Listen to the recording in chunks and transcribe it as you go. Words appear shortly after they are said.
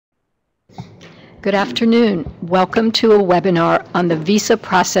Good afternoon. Welcome to a webinar on the visa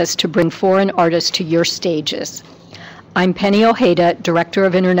process to bring foreign artists to your stages. I'm Pennie Ojeda, Director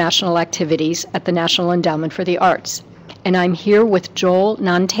of International Activities at the National Endowment for the Arts, and I'm here with Joel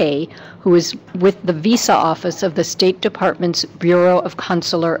Nantais, who is with the Visa Office of the State Department's Bureau of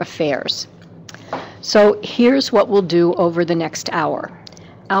Consular Affairs. So here's what we'll do over the next hour.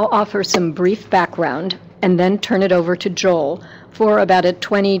 I'll offer some brief background and then turn it over to Joel for about a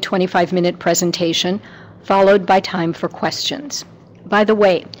 20-25 minute presentation, followed by time for questions. By the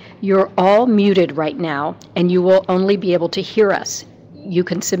way, you're all muted right now, and you will only be able to hear us. You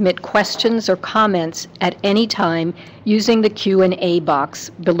can submit questions or comments at any time using the Q&A box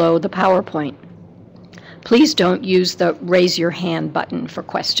below the PowerPoint. Please don't use the raise your hand button for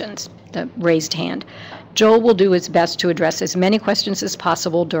questions, the raised hand. Joel will do his best to address as many questions as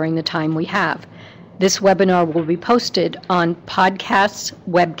possible during the time we have. This webinar will be posted on podcasts,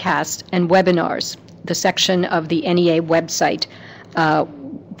 webcasts, and webinars, the section of the NEA website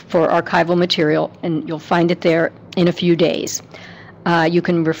for archival material, and you'll find it there in a few days. You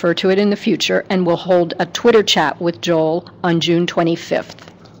can refer to it in the future, and we'll hold a Twitter chat with Joel on June 25th.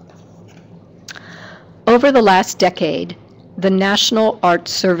 Over the last decade, the national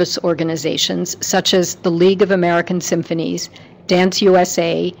arts service organizations, such as the League of American Symphonies, Dance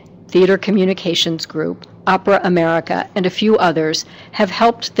USA, Theater Communications Group, Opera America, and a few others, have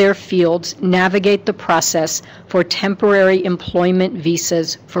helped their fields navigate the process for temporary employment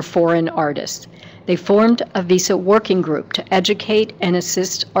visas for foreign artists. They formed a visa working group to educate and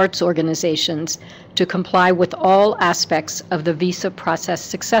assist arts organizations to comply with all aspects of the visa process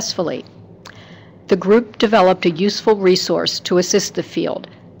successfully. The group developed a useful resource to assist the field,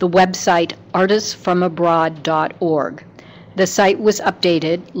 the website artistsfromabroad.org. The site was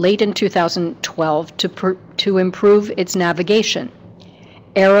updated late in 2012 to improve its navigation.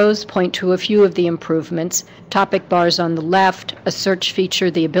 Arrows point to a few of the improvements: topic bars on the left, a search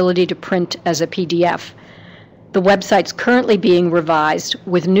feature, the ability to print as a PDF. The website's currently being revised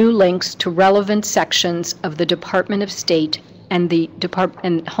with new links to relevant sections of the Department of State and the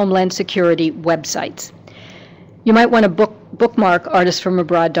Homeland Security websites. You might want to bookmark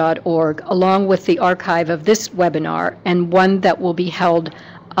artistsfromabroad.org along with the archive of this webinar and one that will be held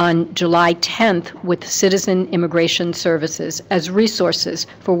on July 10th with Citizen Immigration Services as resources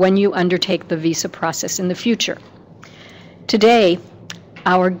for when you undertake the visa process in the future. Today,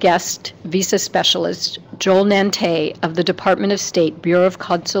 our guest visa specialist, Joel Nantais of the Department of State Bureau of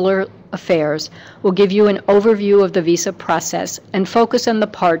Consular Affairs, will give you an overview of the visa process and focus on the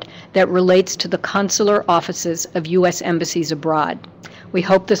part that relates to the consular offices of U.S. embassies abroad. We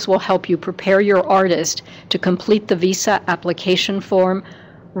hope this will help you prepare your artist to complete the visa application form,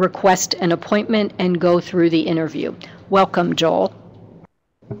 request an appointment, and go through the interview. Welcome, Joel.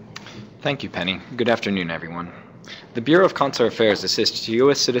 Thank you, Pennie. Good afternoon, everyone. The Bureau of Consular Affairs assists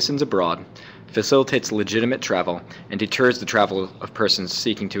U.S. citizens abroad, facilitates legitimate travel, and deters the travel of persons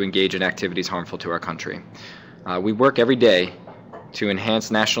seeking to engage in activities harmful to our country. We work every day to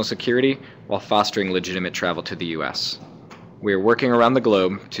enhance national security while fostering legitimate travel to the U.S. We are working around the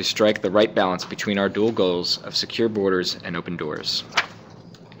globe to strike the right balance between our dual goals of secure borders and open doors.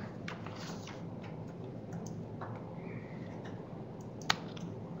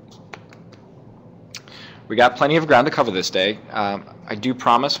 We got plenty of ground to cover this day. I do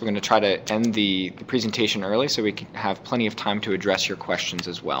promise we're going to try to end the presentation early so we can have plenty of time to address your questions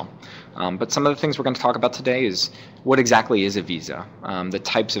as well. But some of the things we're going to talk about today is what exactly is a visa, the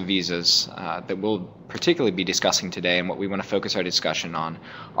types of visas that we'll particularly be discussing today, and what we want to focus our discussion on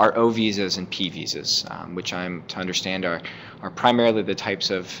are O visas and P visas, which I'm to understand are primarily the types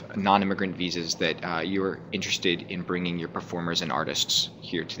of non-immigrant visas that you're interested in bringing your performers and artists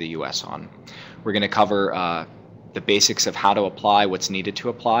here to the U.S. on. We're going to cover the basics of how to apply, what's needed to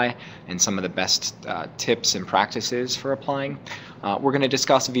apply, and some of the best tips and practices for applying. We're going to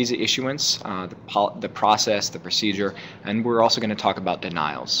discuss visa issuance, the process, the procedure, and we're also going to talk about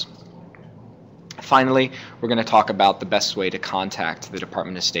denials. Finally, we're going to talk about the best way to contact the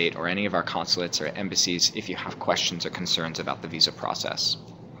Department of State or any of our consulates or embassies if you have questions or concerns about the visa process.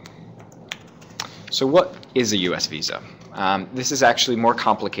 So what is a U.S. visa? This is actually more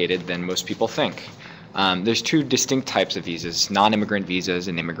complicated than most people think. There's two distinct types of visas: non-immigrant visas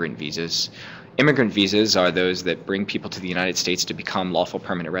and immigrant visas. Immigrant visas are those that bring people to the United States to become lawful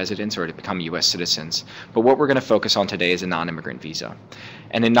permanent residents or to become U.S. citizens. But what we're going to focus on today is a non-immigrant visa.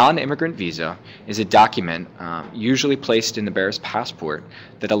 And a non-immigrant visa is a document usually placed in the bearer's passport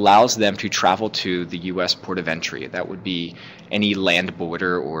that allows them to travel to the U.S. port of entry. That would be any land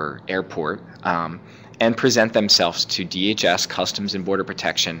border or airport. and present themselves to DHS, Customs and Border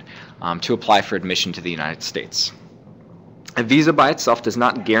Protection, to apply for admission to the United States. A visa by itself does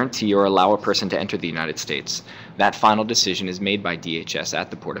not guarantee or allow a person to enter the United States. That final decision is made by DHS at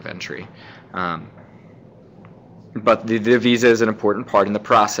the port of entry. But the visa is an important part in the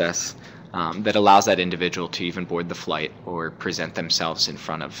process that allows that individual to even board the flight or present themselves in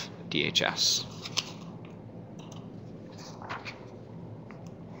front of DHS.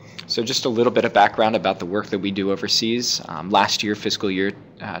 So just a little bit of background about the work that we do overseas. Last year, fiscal year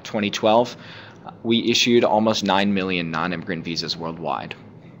 2012, we issued almost 9 million non-immigrant visas worldwide.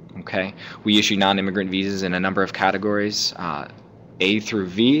 Okay, we issue non-immigrant visas in a number of categories, A through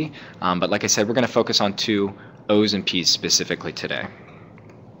V, but like I said, we're going to focus on 2 O's and P's specifically today.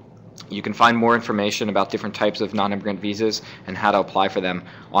 You can find more information about different types of non-immigrant visas and how to apply for them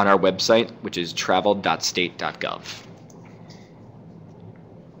on our website, which is travel.state.gov.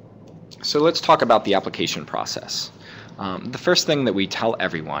 So let's talk about the application process. The first thing that we tell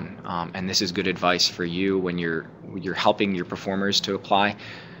everyone, and this is good advice for you when you're helping your performers to apply,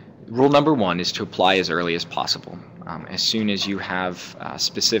 rule number 1 is to apply as early as possible. As soon as you have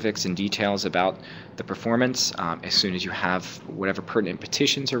specifics and details about the performance, as soon as you have whatever pertinent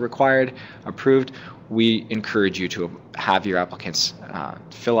petitions are required approved, we encourage you to have your applicants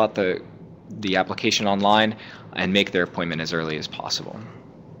fill out the application online and make their appointment as early as possible.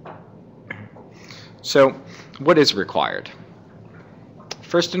 So what is required?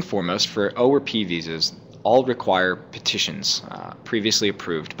 First and foremost, for O or P visas, all require petitions previously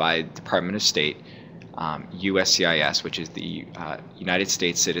approved by Department of State, USCIS, which is the United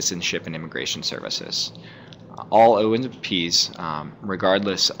States Citizenship and Immigration Services. All O and Ps,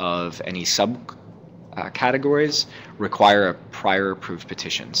 regardless of any subcategories, require a prior approved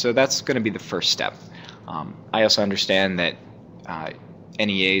petition. So that's going to be the first step. I also understand that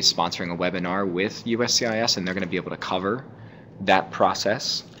NEA is sponsoring a webinar with USCIS, and they're going to be able to cover that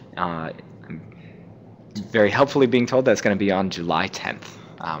process. I'm very helpfully being told that's going to be on July 10th.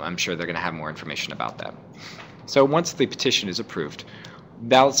 I'm sure they're going to have more information about that. So once the petition is approved,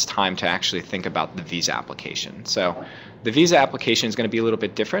 now it's time to actually think about the visa application. So the visa application is going to be a little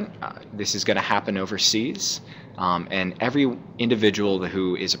bit different. This is going to happen overseas, and every individual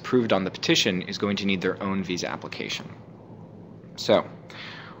who is approved on the petition is going to need their own visa application. So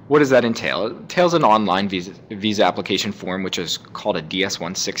what does that entail? It entails an online visa application form, which is called a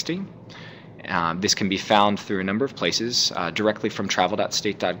DS-160. This can be found through a number of places, directly from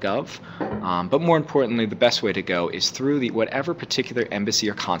travel.state.gov, but more importantly, the best way to go is through whatever particular embassy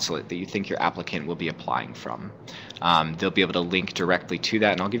or consulate that you think your applicant will be applying from. They'll be able to link directly to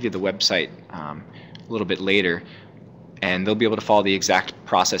that, and I'll give you the website a little bit later, and they'll be able to follow the exact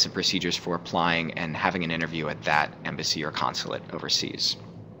process and procedures for applying and having an interview at that embassy or consulate overseas.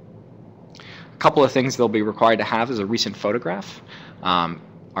 A couple of things they'll be required to have is a recent photograph.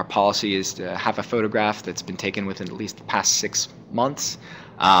 Our policy is to have a photograph that's been taken within at least the past 6 months.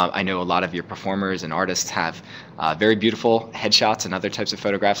 I know a lot of your performers and artists have very beautiful headshots and other types of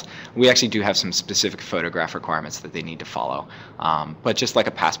photographs. We actually do have some specific photograph requirements that they need to follow. But just like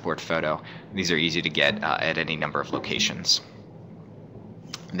a passport photo, these are easy to get at any number of locations.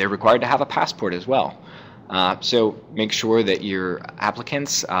 They're required to have a passport as well. So make sure that your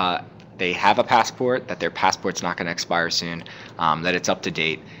applicants they have a passport, that their passport's not going to expire soon, that it's up to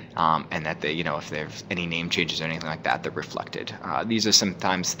date, and that they, if there's any name changes or anything like that, they're reflected. These are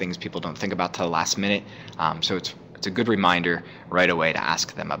sometimes things people don't think about till the last minute, so it's a good reminder right away to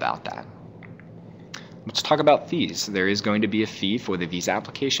ask them about that. Let's talk about fees. There is going to be a fee for the visa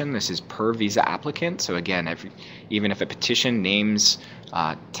application. This is per visa applicant. So again, even if a petition names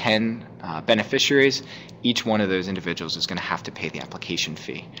 10 beneficiaries, each one of those individuals is going to have to pay the application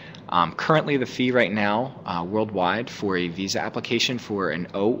fee. Currently, the fee right now worldwide for a visa application for an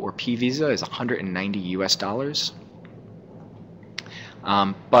O or P visa is $190 US.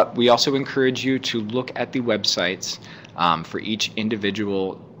 But we also encourage you to look at the websites for each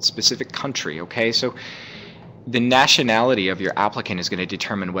individual specific country, okay? So the nationality of your applicant is going to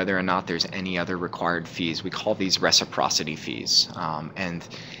determine whether or not there's any other required fees. We call these reciprocity fees. And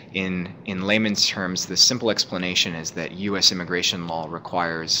in layman's terms, the simple explanation is that U.S. immigration law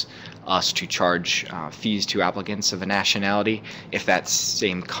requires us to charge fees to applicants of a nationality if that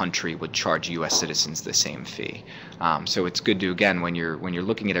same country would charge U.S. citizens the same fee. So it's good to, again, when you're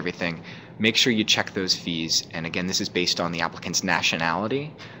looking at everything, make sure you check those fees. And again, this is based on the applicant's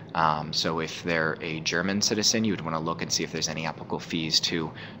nationality. So if they're a German citizen, you would want to look and see if there's any applicable fees to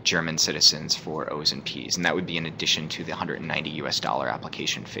German citizens for O's and P's, and that would be in addition to the $190 US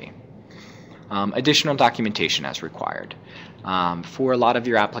application fee. additional documentation as required. For a lot of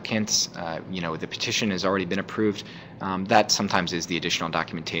your applicants, the petition has already been approved. That sometimes is the additional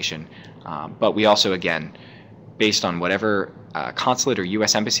documentation. But we also, again, based on whatever consulate or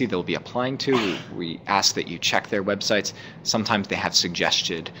U.S. embassy they'll be applying to, we ask that you check their websites. Sometimes they have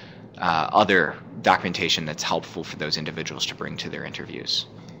suggested other documentation that's helpful for those individuals to bring to their interviews.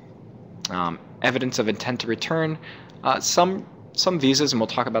 Evidence of intent to return. Some visas, and we'll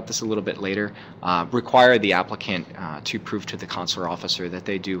talk about this a little bit later, require the applicant to prove to the consular officer that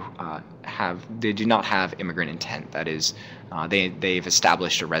they do not have immigrant intent. That is, they've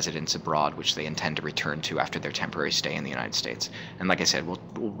established a residence abroad which they intend to return to after their temporary stay in the United States. And like I said, we'll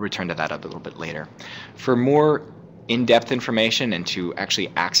return to that a little bit later. For more in-depth information and to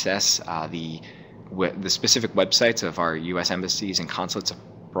actually access the specific websites of our U.S. embassies and consulates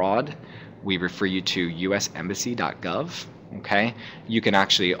abroad, we refer you to usembassy.gov. Okay, you can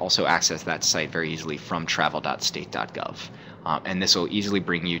actually also access that site very easily from travel.state.gov. And this will easily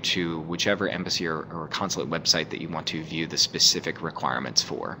bring you to whichever embassy or consulate website that you want to view the specific requirements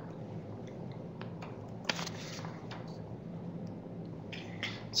for.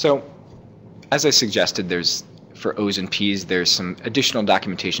 So, as I suggested, for O's and P's, there's some additional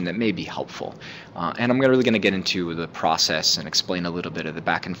documentation that may be helpful. And I'm really going to get into the process and explain a little bit of the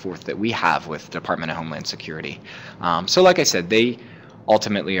back and forth that we have with the Department of Homeland Security. So like I said, they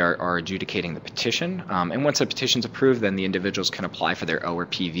ultimately are adjudicating the petition. And once the petition's approved, then the individuals can apply for their O or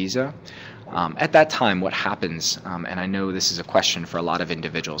P visa. At that time, what happens, and I know this is a question for a lot of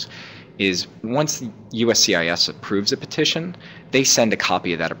individuals, is once USCIS approves a petition, they send a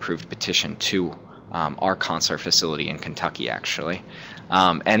copy of that approved petition to our consular facility in Kentucky, actually.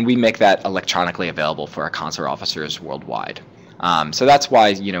 And we make that electronically available for our consular officers worldwide. So that's why,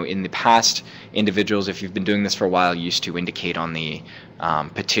 in the past, individuals, if you've been doing this for a while, used to indicate on the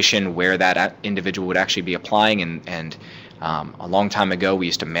petition where that individual would actually be applying, and a long time ago, we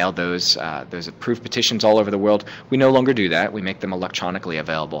used to mail those approved petitions all over the world. We no longer do that. We make them electronically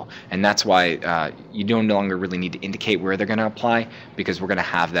available, and that's why you no longer really need to indicate where they're going to apply, because we're going to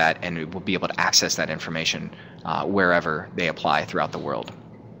have that, and we'll be able to access that information wherever they apply throughout the world.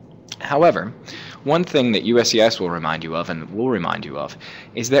 However, one thing that USCIS will remind you of, and will remind you of,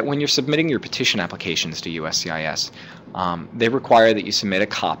 is that when you're submitting your petition applications to USCIS, they require that you submit a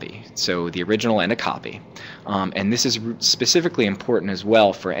copy, so the original and a copy. And this is specifically important as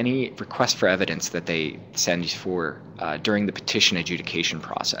well for any request for evidence that they send you for during the petition adjudication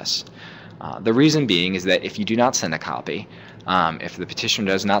process. The reason being is that if you do not send a copy, if the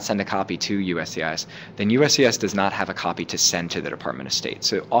petitioner does not send a copy to USCIS, then USCIS does not have a copy to send to the Department of State.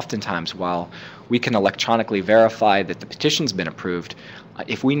 So oftentimes, while we can electronically verify that the petition's been approved,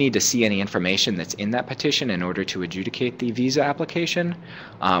 if we need to see any information that's in that petition in order to adjudicate the visa application,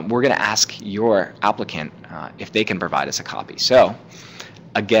 we're going to ask your applicant if they can provide us a copy. So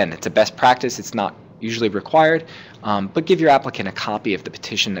again, it's a best practice. It's not usually required, but give your applicant a copy of the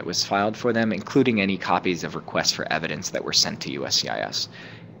petition that was filed for them, including any copies of requests for evidence that were sent to USCIS.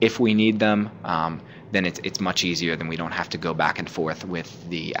 If we need them, then it's much easier, then we don't have to go back and forth with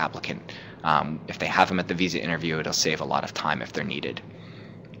the applicant. If they have them at the visa interview, it'll save a lot of time if they're needed.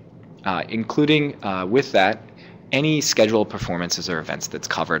 Including with that, any scheduled performances or events that's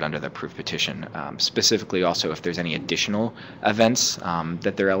covered under the approved petition. Specifically also if there's any additional events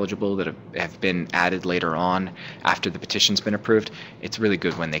that they're eligible that have been added later on after the petition's been approved, it's really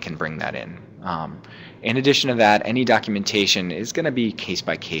good when they can bring that in. In addition to that, any documentation is going to be case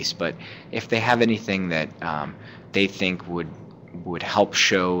by case, but if they have anything that they think would help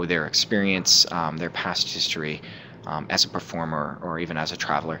show their experience, their past history, as a performer or even as a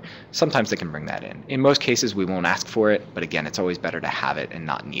traveler, sometimes they can bring that in. In most cases, we won't ask for it, but again, it's always better to have it and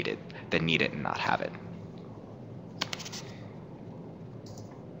not need it than need it and not have it.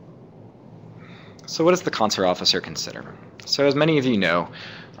 So what does the consular officer consider? So as many of you know,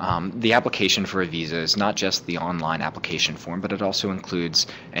 the application for a visa is not just the online application form, but it also includes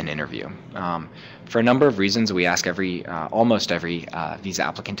an interview. For a number of reasons, we ask almost every visa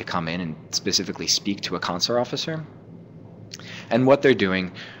applicant to come in and specifically speak to a consular officer. And what they're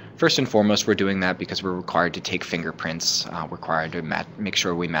doing, first and foremost, we're doing that because we're required to take fingerprints, required to make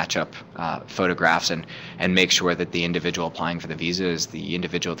sure we match up photographs and make sure that the individual applying for the visa is the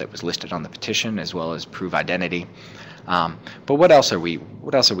individual that was listed on the petition, as well as prove identity. But what else are we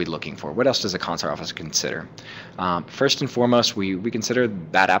looking for? What else does a consular officer consider? First and foremost, we consider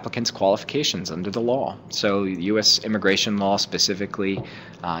that applicant's qualifications under the law. So U.S. immigration law specifically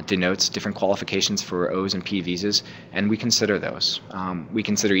denotes different qualifications for O's and P visas, and we consider those. We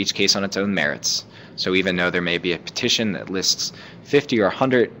consider each case on its own merits. So even though there may be a petition that lists 50 or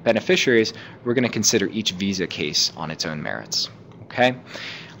 100 beneficiaries, we're going to consider each visa case on its own merits. Okay?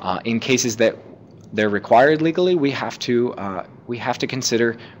 In cases that they're required legally, we have to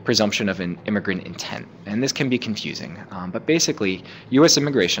consider presumption of an immigrant intent, and this can be confusing. But basically, U.S.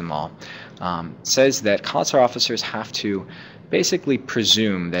 immigration law says that consular officers have to basically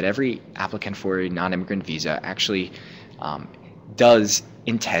presume that every applicant for a non-immigrant visa actually does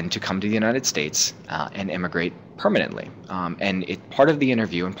intend to come to the United States and immigrate permanently. And part of the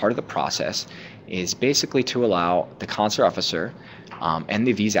interview and part of the process is basically to allow the consular officer and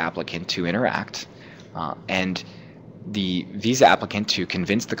the visa applicant to interact, and the visa applicant to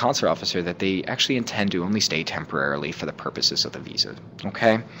convince the consular officer that they actually intend to only stay temporarily for the purposes of the visa.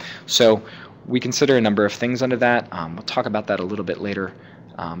 Okay, so we consider a number of things under that. We'll talk about that a little bit later,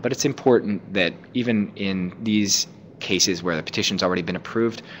 but it's important that even in these cases where the petition's already been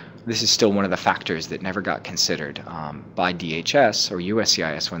approved, this is still one of the factors that never got considered by DHS or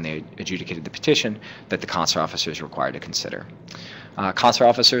USCIS when they adjudicated the petition that the consular officer is required to consider. Consular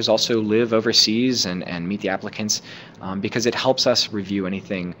officers also live overseas and meet the applicants because it helps us review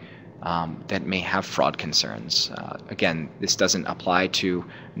anything that may have fraud concerns. Again, this doesn't apply to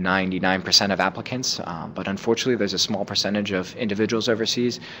 99% of applicants, but unfortunately there's a small percentage of individuals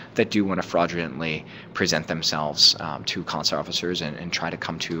overseas that do want to fraudulently present themselves to consular officers and try to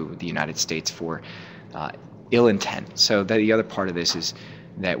come to the United States for ill intent. So the other part of this is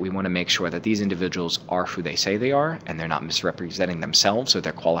that we want to make sure that these individuals are who they say they are, and they're not misrepresenting themselves or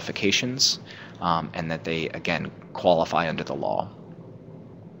their qualifications, and that they, again, qualify under the law.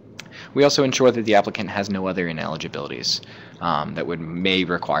 We also ensure that the applicant has no other ineligibilities that may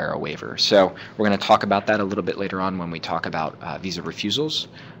require a waiver. So we're going to talk about that a little bit later on when we talk about visa refusals.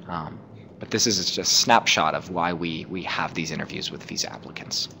 But this is just a snapshot of why we have these interviews with visa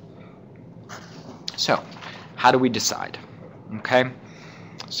applicants. So how do we decide? Okay.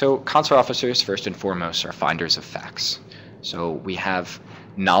 So consular officers, first and foremost, are finders of facts. So we have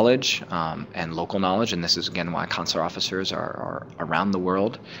knowledge and local knowledge, and this is again why consular officers are around the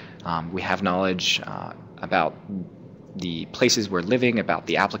world. We have knowledge about the places we're living, about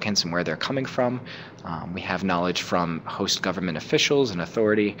the applicants and where they're coming from. We have knowledge from host government officials and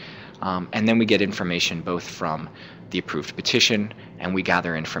authority, and then we get information both from the approved petition, and we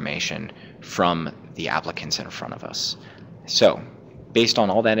gather information from the applicants in front of us. So based on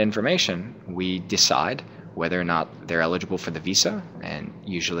all that information, we decide whether or not they're eligible for the visa, and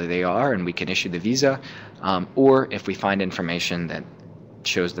usually they are, and we can issue the visa, or if we find information that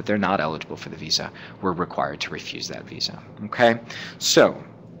shows that they're not eligible for the visa, we're required to refuse that visa. Okay, so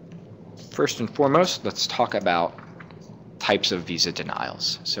first and foremost, let's talk about types of visa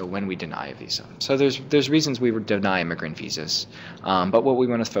denials. So when we deny a visa. So there's reasons we would deny immigrant visas, but what we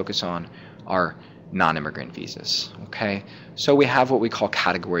want to focus on are non-immigrant visas. Okay, so we have what we call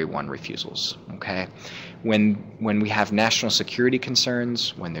Category 1 refusals. Okay, when we have national security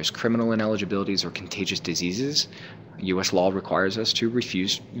concerns, when there's criminal ineligibilities or contagious diseases, U.S. law requires us to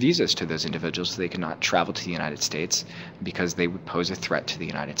refuse visas to those individuals so they cannot travel to the United States because they would pose a threat to the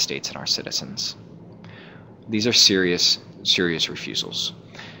United States and our citizens. These are serious refusals.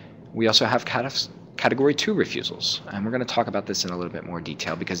 We also have Category 2 refusals, and we're going to talk about this in a little bit more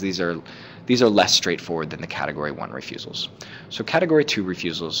detail because these are less straightforward than the Category 1 refusals. So Category 2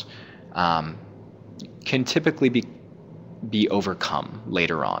 refusals can typically be overcome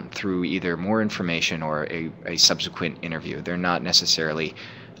later on through either more information or a subsequent interview. They're not necessarily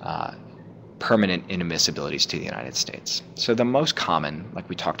permanent inadmissibilities to the United States. So the most common, like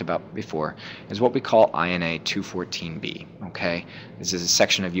we talked about before, is what we call INA 214B. Okay, this is a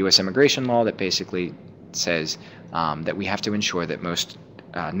section of U.S. immigration law that basically says that we have to ensure that most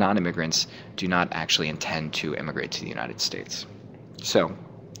non-immigrants do not actually intend to immigrate to the United States. So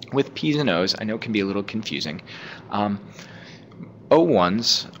with P's and O's, I know it can be a little confusing.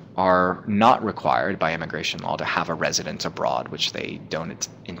 O1s are not required by immigration law to have a residence abroad, which they don't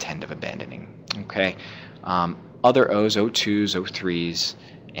intend of abandoning. Okay, other O's, O2s, O3s,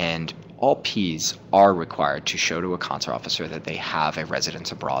 and all P's are required to show to a consular officer that they have a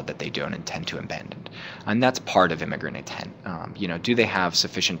residence abroad that they don't intend to abandon, and that's part of immigrant intent. Do they have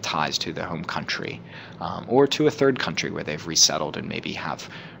sufficient ties to their home country or to a third country where they've resettled and maybe have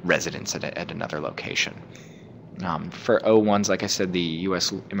residence at another location? For O1s, like I said, the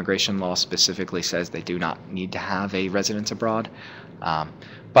U.S. immigration law specifically says they do not need to have a residence abroad,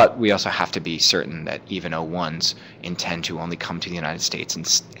 but we also have to be certain that even O1s intend to only come to the United States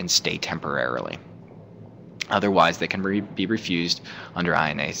and stay temporarily. Otherwise, they can be refused under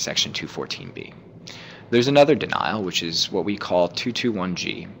INA Section 214B. There's another denial, which is what we call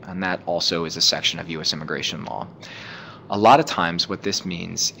 221G, and that also is a section of U.S. immigration law. A lot of times what this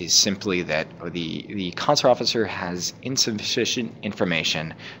means is simply that the consular officer has insufficient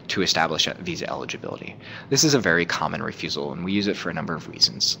information to establish a visa eligibility. This is a very common refusal, and we use it for a number of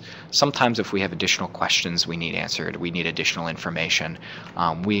reasons. Sometimes if we have additional questions we need answered, we need additional information,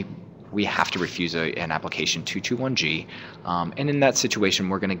 we have to refuse an application 221G, and in that situation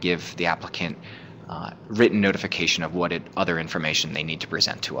we're going to give the applicant written notification of what other information they need to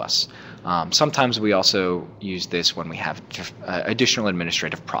present to us. Sometimes we also use this when we have additional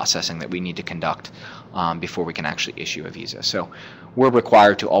administrative processing that we need to conduct before we can actually issue a visa. So we're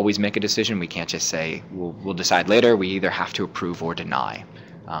required to always make a decision. We can't just say we'll decide later. We either have to approve or deny.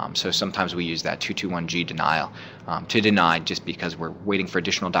 So sometimes we use that 221G denial to deny just because we're waiting for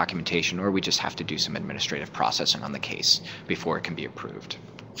additional documentation, or we just have to do some administrative processing on the case before it can be approved.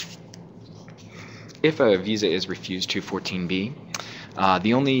 If a visa is refused 214B,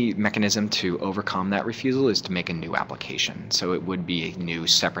 the only mechanism to overcome that refusal is to make a new application. So it would be a new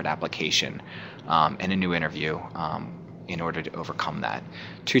separate application and a new interview in order to overcome that.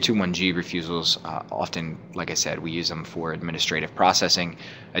 221G refusals, often, like I said, we use them for administrative processing,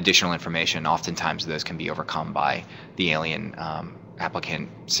 additional information. Oftentimes those can be overcome by the alien applicant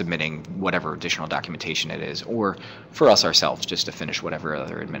submitting whatever additional documentation it is, or for us ourselves just to finish whatever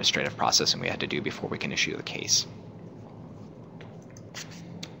other administrative processing we had to do before we can issue the case.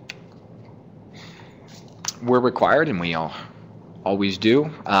 We're required, and we always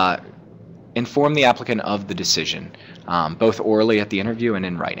do, inform the applicant of the decision, both orally at the interview and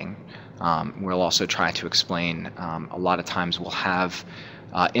in writing. We'll also try to explain, a lot of times we'll have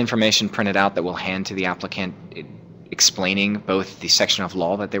information printed out that we'll hand to the applicant explaining both the section of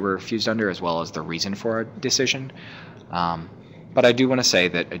law that they were refused under as well as the reason for our decision. But I do want to say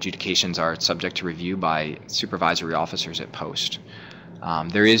that adjudications are subject to review by supervisory officers at post.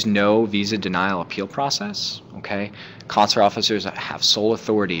 There is no visa denial appeal process. Okay, consular officers have sole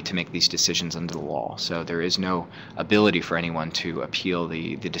authority to make these decisions under the law, so there is no ability for anyone to appeal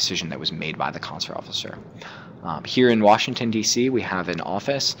the decision that was made by the consular officer. Here in Washington, D.C., we have an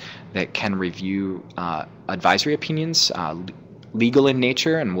office that can review advisory opinions, legal in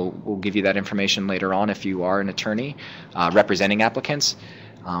nature, and we'll give you that information later on if you are an attorney representing applicants.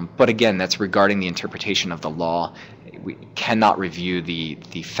 But again, that's regarding the interpretation of the law. We cannot review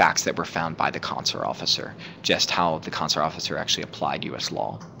the facts that were found by the consular officer, just how the consular officer actually applied U.S.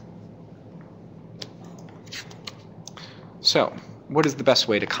 law. So, what is the best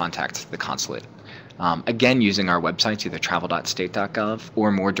way to contact the consulate? Again, using our websites, either travel.state.gov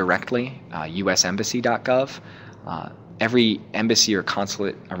or more directly, usembassy.gov. Every embassy or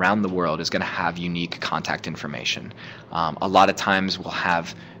consulate around the world is going to have unique contact information. A lot of times we'll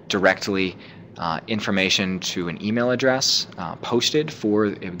have directly information to an email address posted for,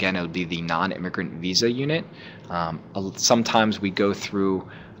 again, it'll be the non-immigrant visa unit. Sometimes we go through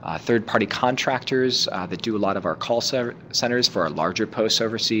third-party contractors that do a lot of our call centers for our larger posts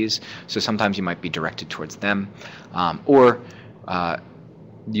overseas, so sometimes you might be directed towards them, or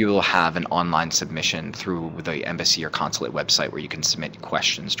you will have an online submission through the embassy or consulate website where you can submit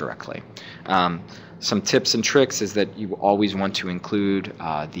questions directly. Some tips and tricks is that you always want to include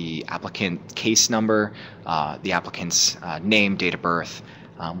the applicant case number, the applicant's name, date of birth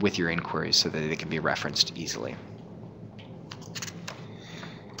with your inquiries so that they can be referenced easily.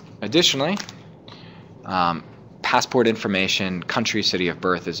 Additionally, passport information, country, city of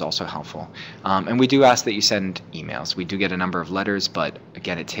birth is also helpful. And we do ask that you send emails. We do get a number of letters, but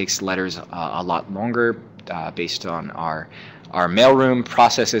again, it takes letters a lot longer based on our mailroom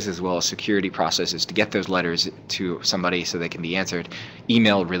processes as well as security processes to get those letters to somebody so they can be answered.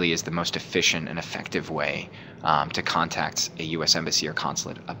 Email really is the most efficient and effective way to contact a U.S. embassy or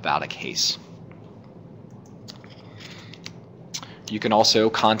consulate about a case. You can also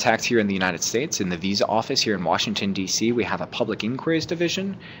contact here in the United States. In the visa office here in Washington, D.C., we have a public inquiries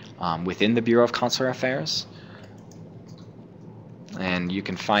division within the Bureau of Consular Affairs. And you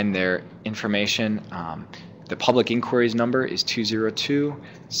can find their information. The public inquiries number is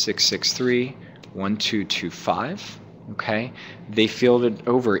 202-663-1225. Okay, they fielded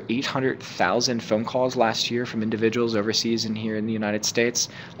over 800,000 phone calls last year from individuals overseas and here in the United States,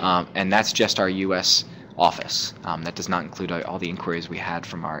 and that's just our U.S. office. That does not include all the inquiries we had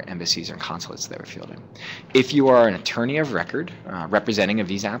from our embassies and consulates that were fielded. If you are an attorney of record representing a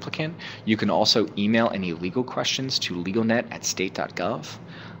visa applicant, you can also email any legal questions to legalnet@state.gov.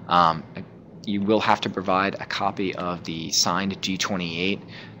 You will have to provide a copy of the signed G28,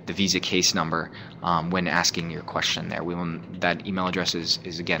 the visa case number, when asking your question there. That email address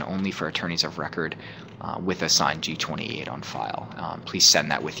is again only for attorneys of record with a signed G28 on file. Please send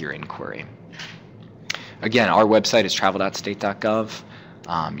that with your inquiry. Again, our website is travel.state.gov.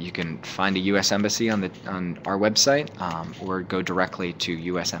 You can find a U.S. Embassy on our website, or go directly to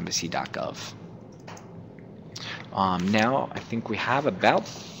usembassy.gov. Now, I think we have about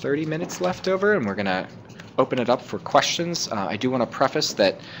 30 minutes left over, and we're going to open it up for questions. I do want to preface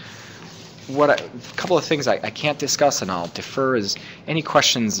that a couple of things I can't discuss, and I'll defer, is any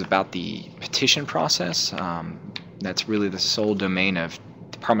questions about the petition process. That's really the sole domain of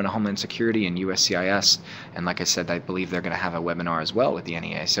Department of Homeland Security and USCIS, and like I said, I believe they're going to have a webinar as well with the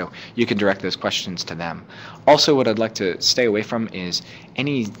NEA, so you can direct those questions to them. Also, what I'd like to stay away from is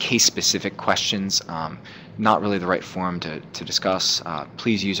any case-specific questions. Not really the right forum to discuss.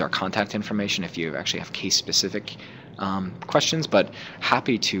 Please use our contact information if you actually have case-specific questions, but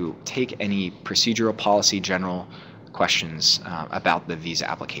happy to take any procedural policy general questions about the visa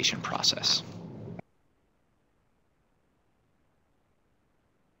application process.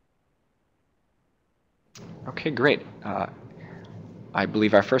 Okay, great. I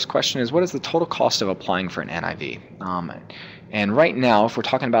believe our first question is, what is the total cost of applying for an NIV? And right now, if we're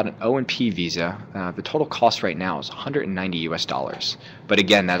talking about an O&P visa, the total cost right now is $190 US. But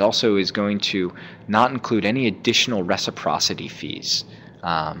again, that also is going to not include any additional reciprocity fees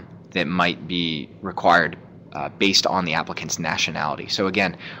that might be required based on the applicant's nationality. So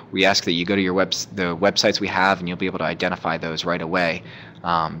again, we ask that you go to the websites we have, and you'll be able to identify those right away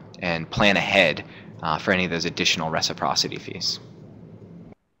and plan ahead for any of those additional reciprocity fees.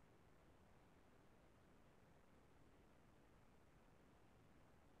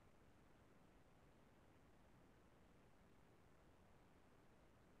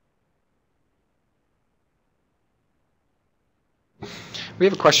 We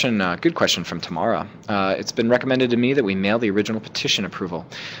have a question, good question from Tamara. It's been recommended to me that we mail the original petition approval.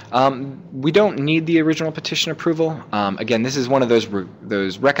 We don't need the original petition approval. Again, this is one of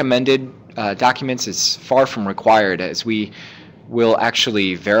those recommended documents. It's far from required, as we will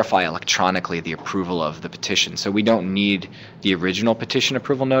actually verify electronically the approval of the petition. So we don't need the original petition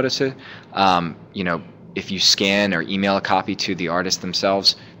approval notice. You know, if you scan or email a copy to the artist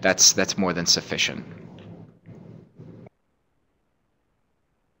themselves, that's more than sufficient.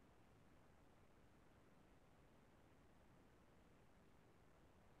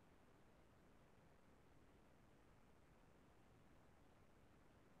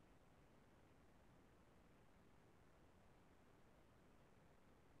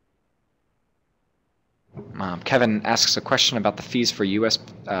 Kevin asks a question about the fees for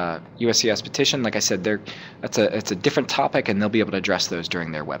USCIS petition. Like I said, it's a different topic, and they'll be able to address those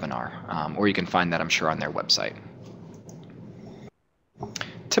during their webinar, or you can find that, I'm sure, on their website.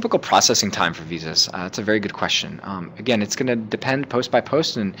 Typical processing time for visas. That's a very good question. Again, it's going to depend post by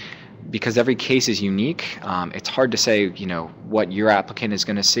post, and because every case is unique, it's hard to say, you know, what your applicant is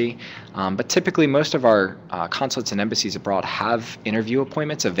going to see. But typically, most of our consulates and embassies abroad have interview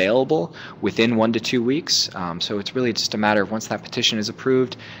appointments available within 1 to 2 weeks. So it's really just a matter of, once that petition is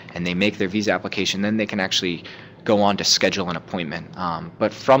approved and they make their visa application, then they can actually go on to schedule an appointment.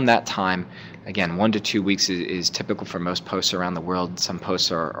 But from that time, again, 1 to 2 weeks is typical for most posts around the world. Some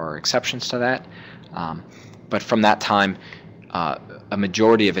posts are exceptions to that. But from that time, a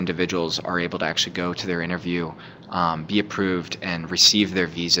majority of individuals are able to actually go to their interview, be approved, and receive their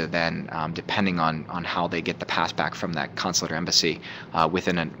visa then, depending on how they get the pass back from that consulate or embassy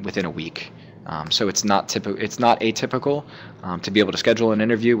within a week. So it's not atypical to be able to schedule an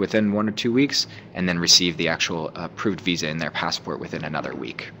interview within 1 or 2 weeks and then receive the actual approved visa in their passport within another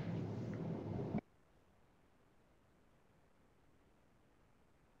week.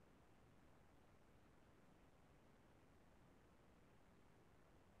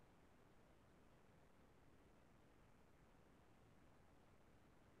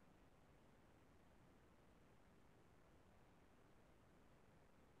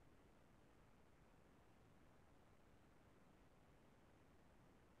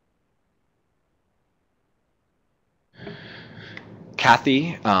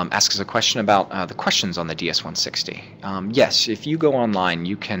 Kathy asks a question about the questions on the DS-160. Yes, if you go online,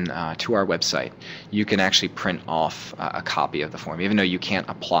 you can, to our website, you can actually print off a copy of the form. Even though you can't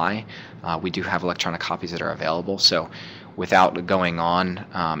apply, we do have electronic copies that are available. So without going on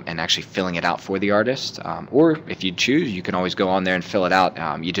and actually filling it out for the artist, or if you choose, you can always go on there and fill it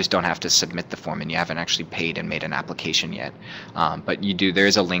out. You just don't have to submit the form, and you haven't actually paid and made an application yet. But you do. There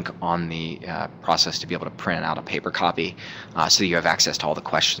is a link on the process to be able to print out a paper copy, so you have access to all the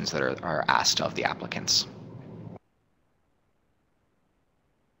questions that are asked of the applicants.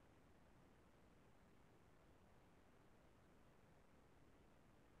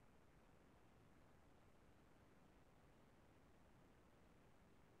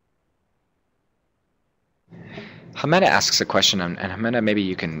 Hameda asks a question, and Hameda, maybe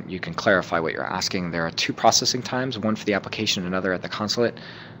you can clarify what you're asking. There are two processing times, one for the application, another at the consulate.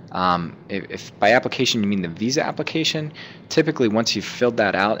 If by application you mean the visa application, typically once you've filled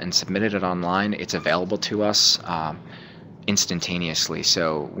that out and submitted it online, it's available to us instantaneously.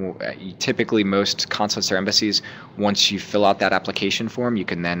 So typically most consulates or embassies, once you fill out that application form, you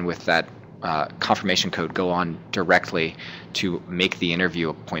can then with that confirmation code go on directly to make the interview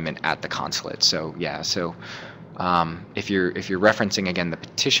appointment at the consulate. So yeah, so if you're referencing again the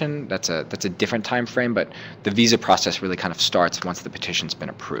petition, that's a different time frame, but the visa process really kind of starts once the petition's been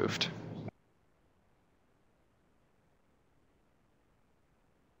approved.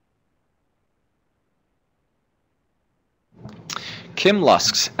 Kim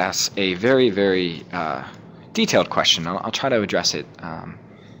Lusks asks a very, very detailed question. I'll try to address it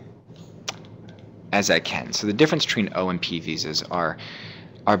as I can. So the difference between O&P visas are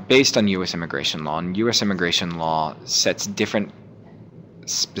based on U.S. immigration law, and U.S. immigration law sets different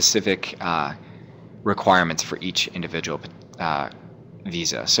specific requirements for each individual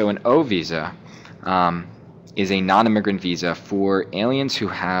visa. So an O visa is a non-immigrant visa for aliens who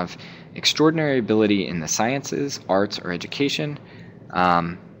have extraordinary ability in the sciences, arts, or education,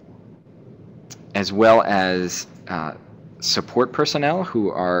 as well as support personnel who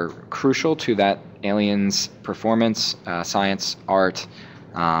are crucial to that alien's performance, science, art.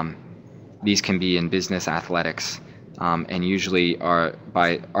 These can be in business, athletics, and usually are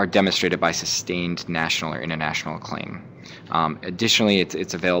demonstrated by sustained national or international acclaim. Additionally,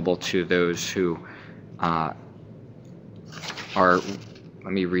 it's available to those who are.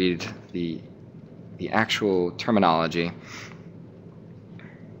 Let me read the actual terminology.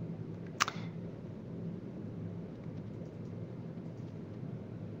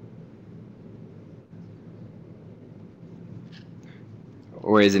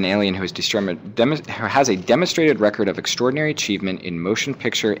 Or is an alien who has a demonstrated record of extraordinary achievement in motion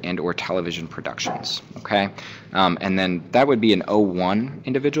picture and or television productions. Okay, and then that would be an O1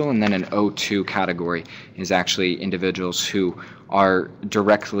 individual, and then an O2 category is actually individuals who are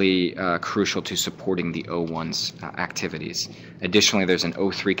directly crucial to supporting the O1's activities. Additionally, there's an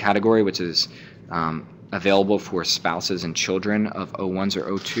O3 category, which is available for spouses and children of O1s or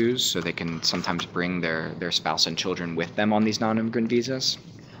O2s, so they can sometimes bring their spouse and children with them on these non-immigrant visas.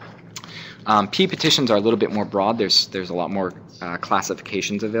 P petitions are a little bit more broad. There's a lot more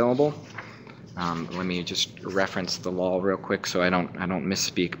classifications available. Let me just reference the law real quick so I don't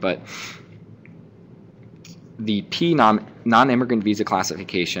misspeak. But the P non-immigrant visa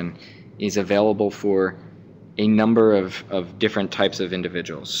classification is available for a number of different types of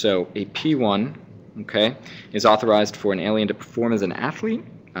individuals. So a P1, okay, is authorized for an alien to perform as an athlete,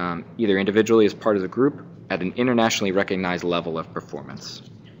 either individually as part of the group, at an internationally recognized level of performance.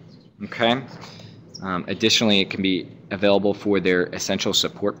 Okay. Additionally, it can be available for their essential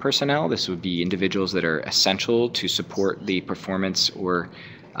support personnel. This would be individuals that are essential to support the performance or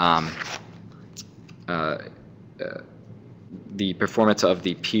the performance of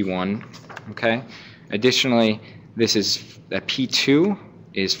the P1. Okay. Additionally, this is a P2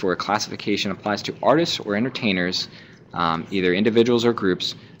 is for a classification applies to artists or entertainers, either individuals or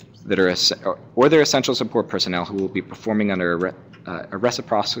groups that are or their essential support personnel who will be performing under a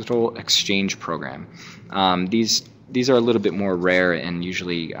reciprocal exchange program. These are a little bit more rare and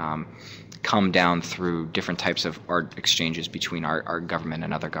usually come down through different types of art exchanges between our government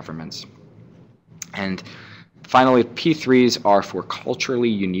and other governments. And finally, P3s are for culturally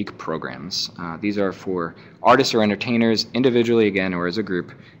unique programs. These are for artists or entertainers, individually again or as a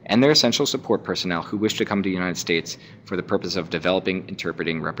group, and their essential support personnel who wish to come to the United States for the purpose of developing,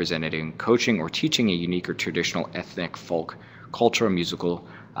 interpreting, representing, coaching, or teaching a unique or traditional ethnic, folk, cultural, musical,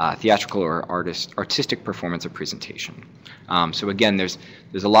 theatrical, or artistic performance or presentation. So again, there's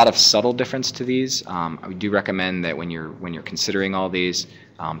a lot of subtle difference to these. I do recommend that when you're considering all these,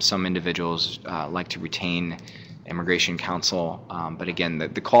 some individuals like to retain immigration counsel, but again,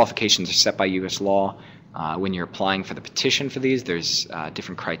 the qualifications are set by U.S. law. When you're applying for the petition for these, there's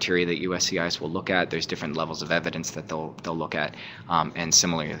different criteria that USCIS will look at. There's different levels of evidence that they'll look at, and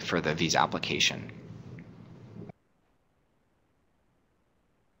similarly for the visa application.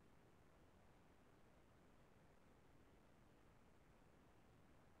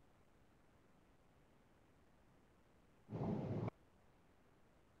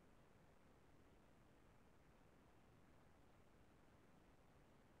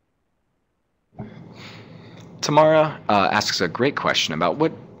 Tamara asks a great question about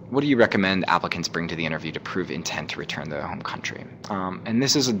what do you recommend applicants bring to the interview to prove intent to return to their home country? And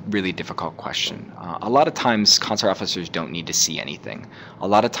this is a really difficult question. A lot of times consular officers don't need to see anything. A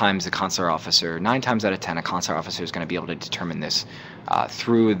lot of times the consular officer, 9 times out of 10, a consular officer is going to be able to determine this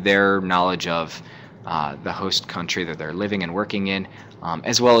through their knowledge of the host country that they're living and working in,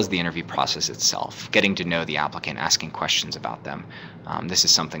 as well as the interview process itself, getting to know the applicant, asking questions about them. This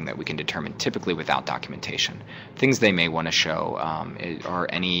is something that we can determine typically without documentation. Things they may want to show are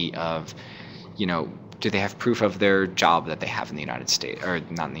any of, do they have proof of their job that they have in the United States, or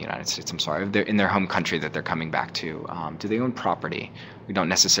not in the United States, I'm sorry, in their home country that they're coming back to? Do they own property? We don't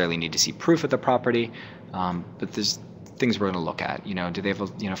necessarily need to see proof of the property, but there's things we're going to look at. Do they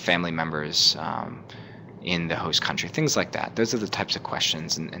have family members in the host country, things like that. Those are the types of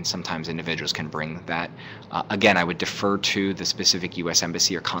questions, and sometimes individuals can bring that. Again, I would defer to the specific U.S.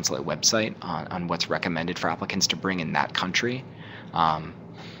 Embassy or consulate website on what's recommended for applicants to bring in that country.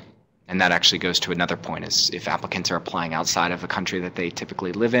 And that actually goes to another point, is if applicants are applying outside of a country that they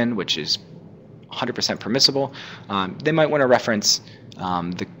typically live in, which is 100% permissible, they might want to reference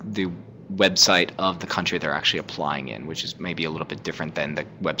the website of the country they're actually applying in, which is maybe a little bit different than the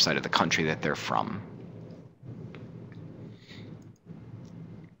website of the country that they're from.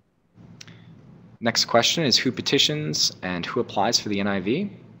 Next question is who petitions and who applies for the NIV?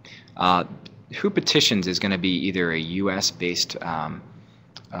 Who petitions is going to be either a U.S.-based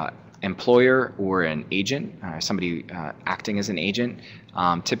employer or an agent, somebody acting as an agent.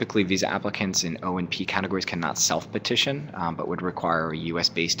 Typically, visa applicants in O&P categories cannot self-petition, but would require a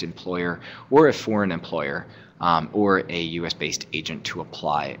U.S.-based employer or a foreign employer or a U.S.-based agent to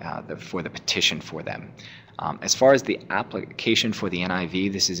apply for the petition for them. As far as the application for the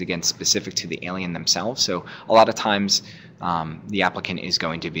NIV, this is again specific to the alien themselves. So a lot of times the applicant is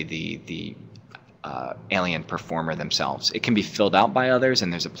going to be the alien performer themselves. It can be filled out by others,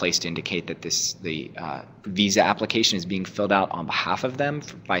 and there's a place to indicate that the visa application is being filled out on behalf of them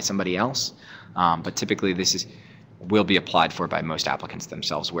by somebody else. But typically this will be applied for by most applicants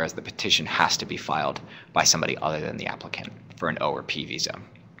themselves, whereas the petition has to be filed by somebody other than the applicant for an O or P visa.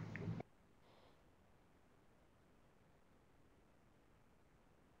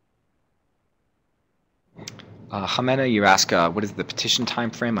 Jimena, you ask, what is the petition time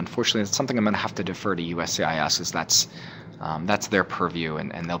frame? Unfortunately, it's something I'm going to have to defer to USCIS, as that's their purview,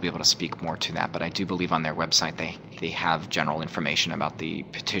 and they'll be able to speak more to that. But I do believe on their website they have general information about the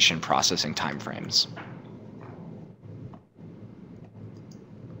petition processing timeframes.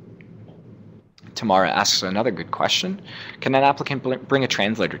 Tamara asks another good question. Can an applicant bring a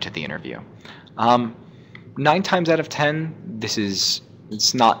translator to the interview? 9 times out of 10,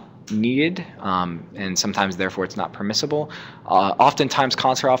 it's not needed, and sometimes therefore it's not permissible. Oftentimes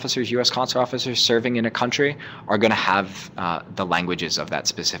consular officers, U.S. consular officers serving in a country are going to have the languages of that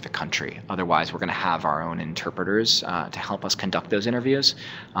specific country. Otherwise, we're going to have our own interpreters to help us conduct those interviews.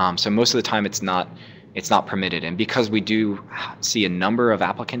 So most of the time it's not permitted, and because we do see a number of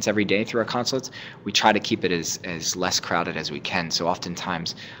applicants every day through our consulates, we try to keep it as less crowded as we can. So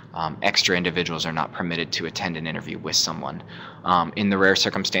oftentimes extra individuals are not permitted to attend an interview with someone. In the rare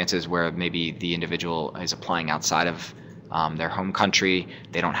circumstances where maybe the individual is applying outside of their home country,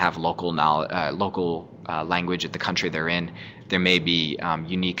 they don't have local language of the country they're in, there may be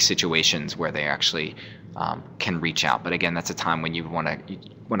unique situations where they actually can reach out. But again, that's a time when you want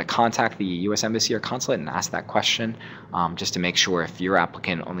to contact the U.S. Embassy or consulate and ask that question, just to make sure if your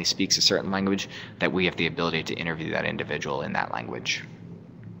applicant only speaks a certain language, that we have the ability to interview that individual in that language.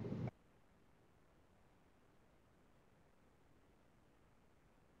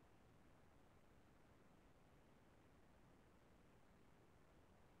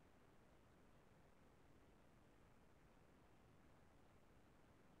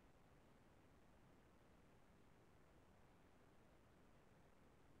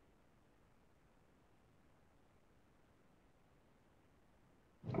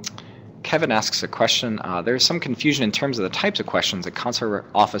 Kevin asks a question. There's some confusion in terms of the types of questions that consular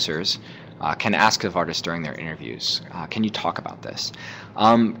officers can ask of artists during their interviews. Can you talk about this?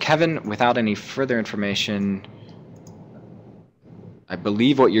 Kevin, without any further information, I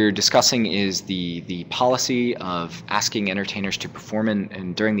believe what you're discussing is the policy of asking entertainers to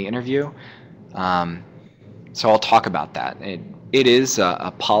perform during the interview. So I'll talk about that. It is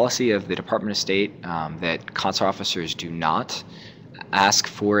a policy of the Department of State that consular officers do not ask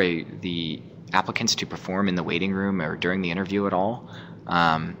for the applicants to perform in the waiting room or during the interview at all.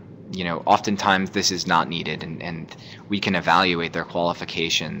 Oftentimes this is not needed, and we can evaluate their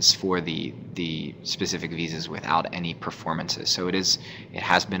qualifications for the specific visas without any performances. So it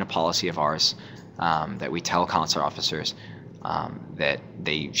has been a policy of ours that we tell consular officers that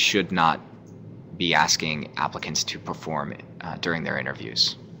they should not be asking applicants to perform during their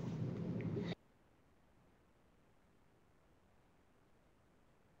interviews.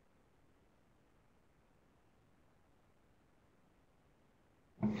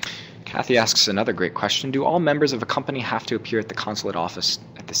 Kathy asks another great question. Do all members of a company have to appear at the consulate office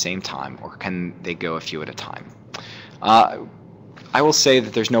at the same time, or can they go a few at a time? I will say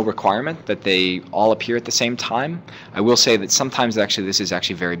that there's no requirement that they all appear at the same time. I will say that sometimes actually this is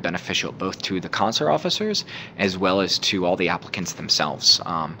actually very beneficial both to the consular officers as well as to all the applicants themselves.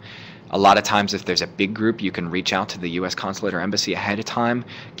 A lot of times if there's a big group, you can reach out to the U.S. consulate or embassy ahead of time,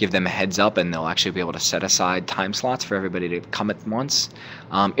 give them a heads up, and they'll actually be able to set aside time slots for everybody to come at once.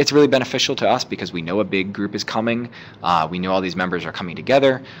 It's really beneficial to us because we know a big group is coming. We know all these members are coming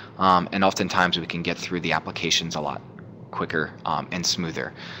together, and oftentimes we can get through the applications a lot quicker and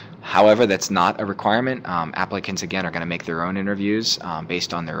smoother. However, that's not a requirement. Applicants, again, are going to make their own interviews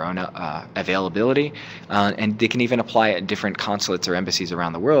based on their own availability, and they can even apply at different consulates or embassies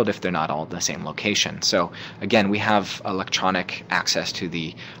around the world if they're not all in the same location. So, again, we have electronic access to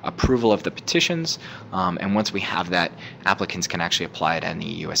the approval of the petitions, and once we have that, applicants can actually apply at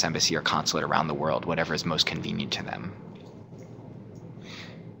any U.S. embassy or consulate around the world, whatever is most convenient to them.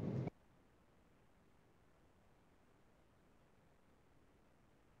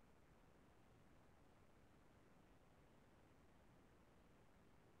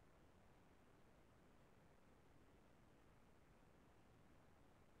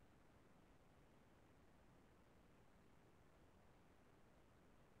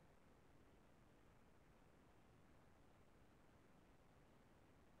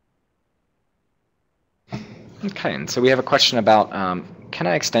 Okay, and so we have a question about can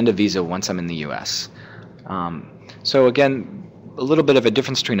I extend a visa once I'm in the U.S.? So again, a little bit of a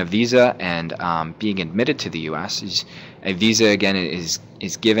difference between a visa and being admitted to the U.S. is a visa, again, is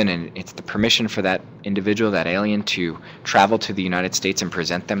given, and it's the permission for that individual, that alien, to travel to the United States and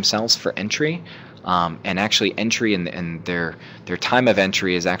present themselves for entry. And actually entry and their time of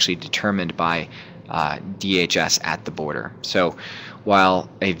entry is actually determined by DHS at the border. So while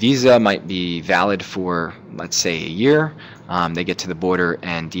a visa might be valid for, let's say, a year, they get to the border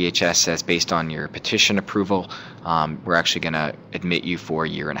and DHS says, based on your petition approval, we're actually going to admit you for a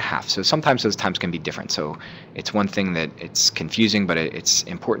year and a half. So sometimes those times can be different. So it's one thing that it's confusing, but it's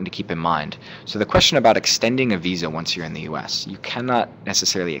important to keep in mind. So the question about extending a visa once you're in the U.S., you cannot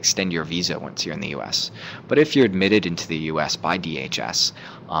necessarily extend your visa once you're in the U.S. But if you're admitted into the U.S. by DHS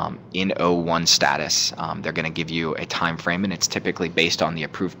in O1 status, they're going to give you a time frame, and it's typically based on the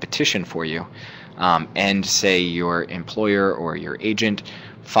approved petition for you. And say your employer or your agent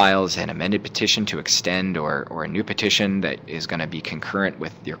files an amended petition to extend or a new petition that is going to be concurrent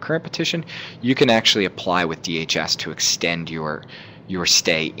with your current petition, you can actually apply with DHS to extend your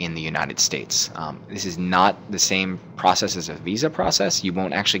stay in the United States. This is not the same process as a visa process. You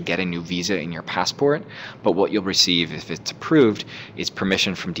won't actually get a new visa in your passport, but what you'll receive if it's approved is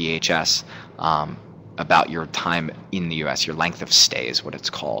permission from DHS about your time in the U.S., your length of stay is what it's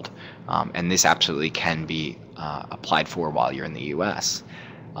called. And this absolutely can be applied for while you're in the U.S.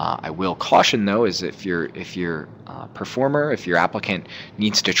 I will caution, though, is if your performer, if your applicant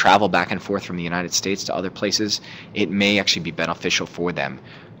needs to travel back and forth from the United States to other places, it may actually be beneficial for them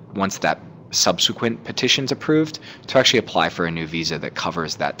once that subsequent petition's approved to actually apply for a new visa that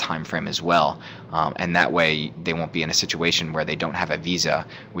covers that time frame as well. And that way they won't be in a situation where they don't have a visa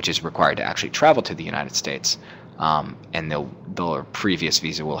which is required to actually travel to the United States, and their previous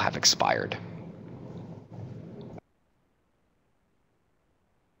visa will have expired.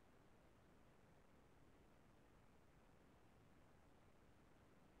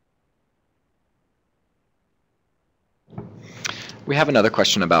 We have another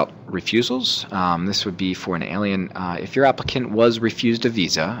question about refusals. This would be for an alien. If your applicant was refused a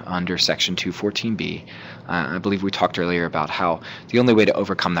visa under Section 214B, I believe we talked earlier about how the only way to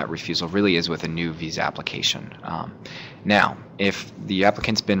overcome that refusal really is with a new visa application. Now, if the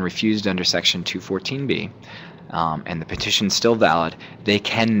applicant's been refused under Section 214B, and the petition's still valid, they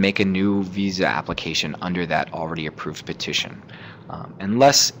can make a new visa application under that already approved petition.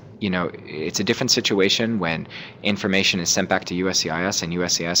 Unless it's a different situation when information is sent back to USCIS and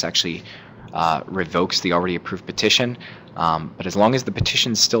USCIS actually revokes the already approved petition. But as long as the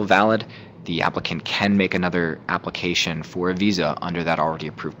petition is still valid, the applicant can make another application for a visa under that already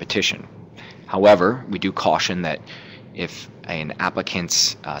approved petition. However, we do caution that if an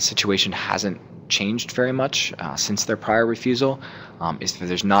applicant's situation hasn't changed very much since their prior refusal, if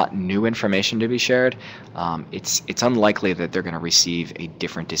there's not new information to be shared, it's unlikely that they're going to receive a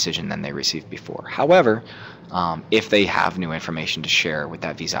different decision than they received before. However, if they have new information to share with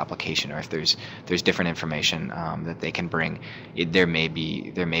that visa application, or if there's different information that they can bring, there may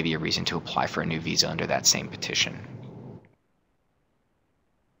be a reason to apply for a new visa under that same petition.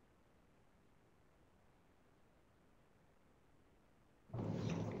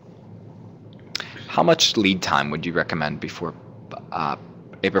 How much lead time would you recommend before a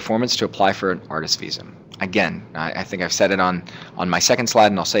performance to apply for an artist visa? Again, I think I've said it on my second slide,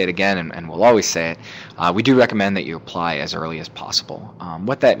 and I'll say it again, and we'll always say it. We do recommend that you apply as early as possible.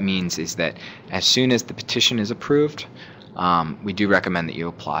 What that means is that as soon as the petition is approved, we do recommend that you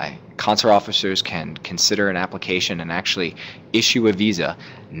apply. Consular officers can consider an application and actually issue a visa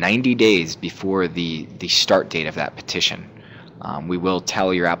 90 days before the start date of that petition. We will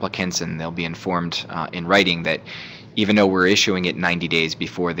tell your applicants, and they'll be informed in writing, that even though we're issuing it 90 days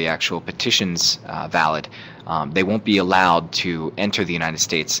before the actual petition's valid, they won't be allowed to enter the United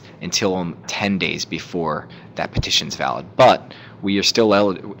States until 10 days before that petition's valid. But we are still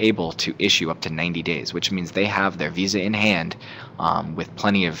able to issue up to 90 days, which means they have their visa in hand with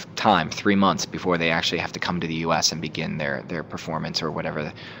plenty of time, 3 months, before they actually have to come to the U.S. and begin their performance, or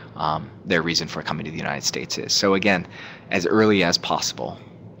whatever their reason for coming to the United States is. So again, as early as possible.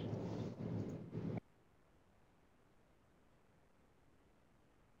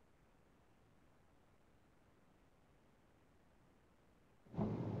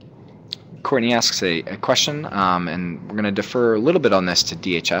 Courtney asks a question, and we're going to defer a little bit on this to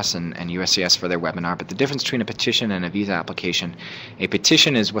DHS and USCIS for their webinar, but the difference between a petition and a visa application: a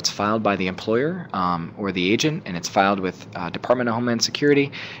petition is what's filed by the employer or the agent, and it's filed with Department of Homeland Security,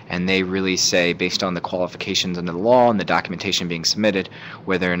 and they really say, based on the qualifications under the law and the documentation being submitted,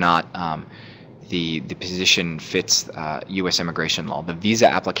 whether or not the position fits U.S. immigration law. The visa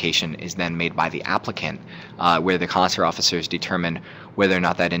application is then made by the applicant, where the consular officers determine whether or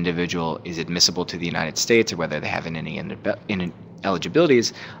not that individual is admissible to the United States, or whether they have any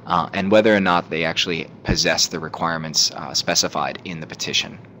eligibilities, and whether or not they actually possess the requirements specified in the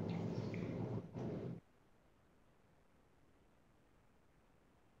petition.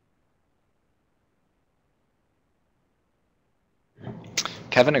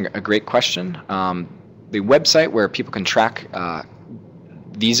 Kevin, a great question. The website where people can track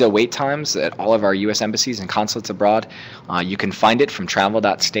visa wait times at all of our U.S. embassies and consulates abroad, you can find it from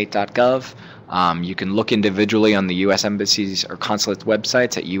travel.state.gov. You can look individually on the U.S. embassies or consulates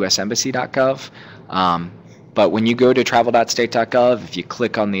websites at usembassy.gov. But when you go to travel.state.gov, if you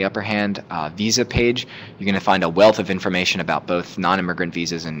click on the upper hand visa page, you're going to find a wealth of information about both non-immigrant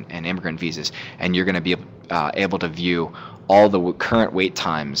visas and immigrant visas, and you're going to be able to view all the current wait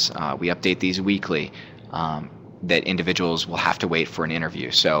times. We update these weekly, that individuals will have to wait for an interview.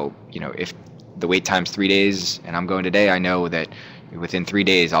 So, if the wait time's 3 days and I'm going today, I know that within 3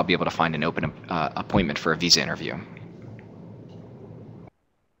 days I'll be able to find an open appointment for a visa interview.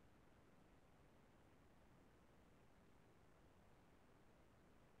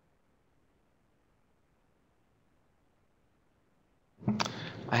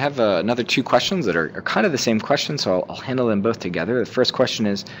 I have another 2 questions that are kind of the same question, so I'll handle them both together. The first question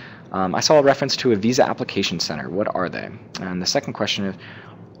is, I saw a reference to a visa application center. What are they? And the second question is,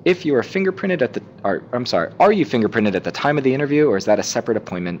 if you are fingerprinted at the, are you fingerprinted at the time of the interview, or is that a separate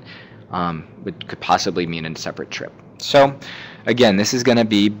appointment, which could possibly mean a separate trip? So, again, this is going to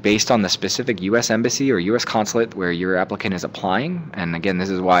be based on the specific U.S. embassy or U.S. consulate where your applicant is applying. And again, this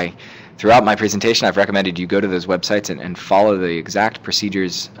is why throughout my presentation I've recommended you go to those websites and follow the exact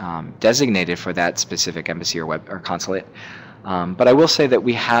procedures designated for that specific embassy or consulate. But I will say that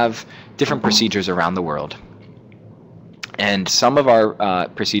we have different procedures around the world. And some of our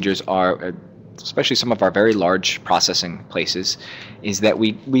procedures are, especially some of our very large processing places, is that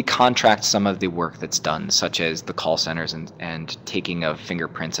we contract some of the work that's done, such as the call centers and taking of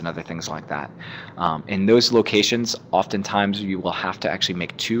fingerprints and other things like that. In those locations, oftentimes you will have to actually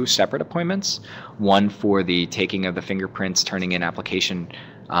make 2 separate appointments, one for the taking of the fingerprints, turning in application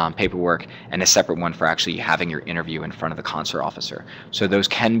paperwork, and a separate one for actually having your interview in front of the consular officer. So those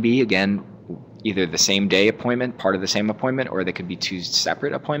can be, again, either the same day appointment, part of the same appointment, or they could be 2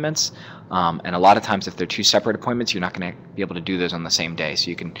 separate appointments. And a lot of times if they're 2 separate appointments, you're not going to be able to do those on the same day. So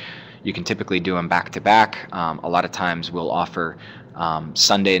you can typically do them back to back. A lot of times we'll offer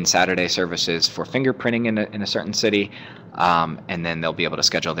Sunday and Saturday services for fingerprinting in a certain city, and then they'll be able to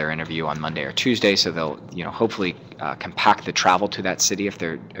schedule their interview on Monday or Tuesday. So they'll hopefully compact the travel to that city if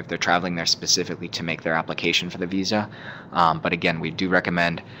they're traveling there specifically to make their application for the visa. But again, we do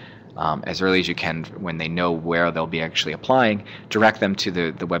recommend as early as you can when they know where they'll be actually applying. Direct them to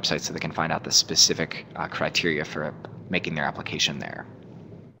the website so they can find out the specific criteria for making their application there.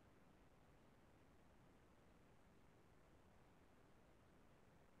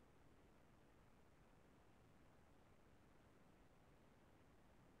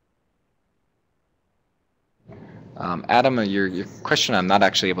 Adam, your question I'm not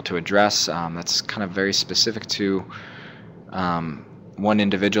actually able to address. That's kind of very specific to one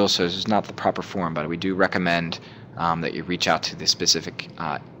individual, so this is not the proper form, but we do recommend that you reach out to the specific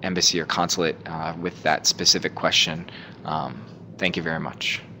embassy or consulate with that specific question. Thank you very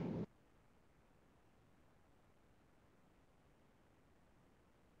much.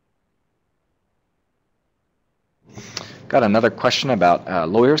 Got another question about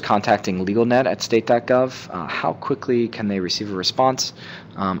lawyers contacting LegalNet at state.gov. How quickly can they receive a response?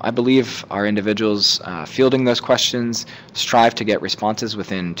 I believe our individuals fielding those questions strive to get responses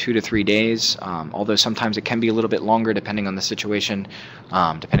within 2 to 3 days, although sometimes it can be a little bit longer depending on the situation,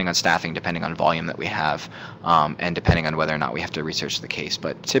 depending on staffing, depending on volume that we have, and depending on whether or not we have to research the case.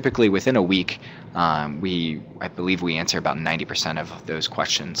 But typically within a week, I believe we answer about 90% of those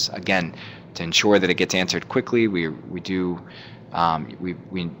questions. Again, to ensure that it gets answered quickly, we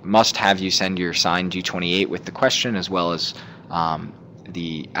must have you send your signed G28 with the question, as well as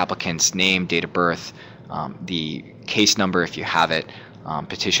the applicant's name, date of birth, the case number if you have it,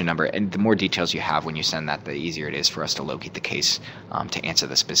 petition number, and the more details you have when you send that, the easier it is for us to locate the case to answer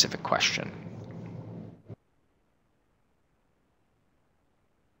the specific question.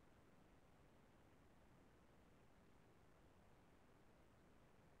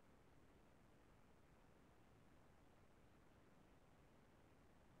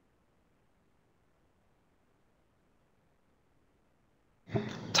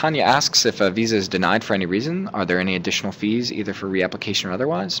 Tanya asks if a visa is denied for any reason, are there any additional fees, either for reapplication or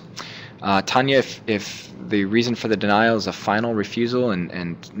otherwise? Tanya, if the reason for the denial is a final refusal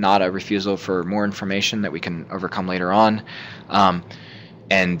and not a refusal for more information that we can overcome later on,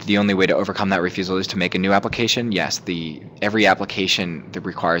 and the only way to overcome that refusal is to make a new application, yes, every application that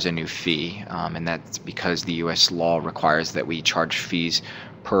requires a new fee, and that's because the U.S. law requires that we charge fees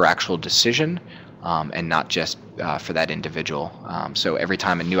per actual decision, and not just for that individual. So every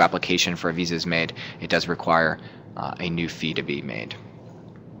time a new application for a visa is made, it does require a new fee to be made.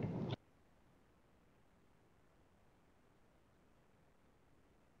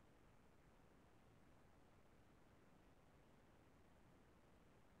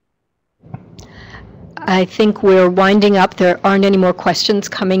 I think we're winding up. There aren't any more questions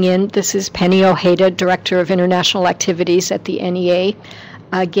coming in. This is Pennie Ojeda, Director of International Activities at the NEA.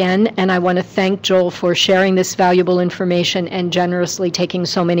 Again, and I want to thank Joel for sharing this valuable information and generously taking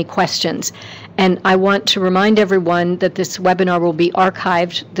so many questions. And I want to remind everyone that this webinar will be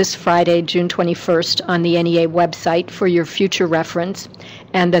archived this Friday, June 21st, on the NEA website for your future reference,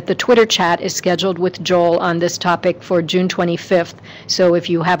 and that the Twitter chat is scheduled with Joel on this topic for June 25th. So if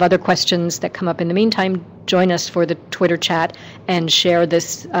you have other questions that come up in the meantime, join us for the Twitter chat and share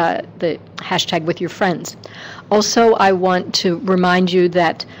this the hashtag with your friends. Also, I want to remind you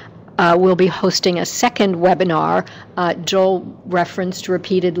that we'll be hosting a second webinar. Joel referenced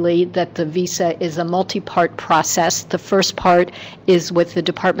repeatedly that the visa is a multi-part process. The first part is with the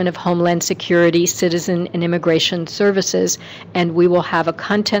Department of Homeland Security, Citizen and Immigration Services, and we will have a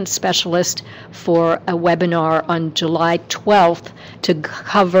content specialist for a webinar on July 12th to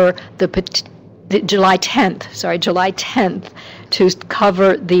cover July 10th to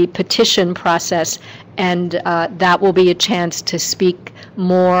cover the petition process, and that will be a chance to speak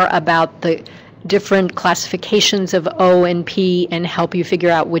more about the different classifications of O&P and help you figure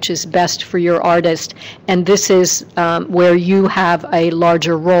out which is best for your artist. And this is where you have a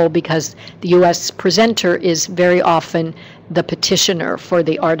larger role, because the U.S. presenter is very often the petitioner for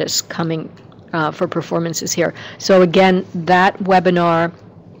the artists coming for performances here. So again, that webinar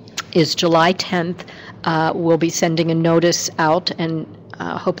is July 10th. We'll be sending a notice out, and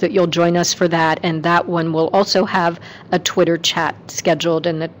hope that you'll join us for that. And that one will also have a Twitter chat scheduled,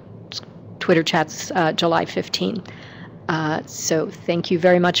 and the Twitter chat's July 15. So thank you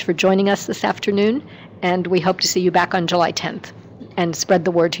very much for joining us this afternoon, and we hope to see you back on July 10th. And spread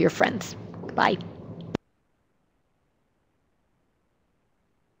the word to your friends. Bye.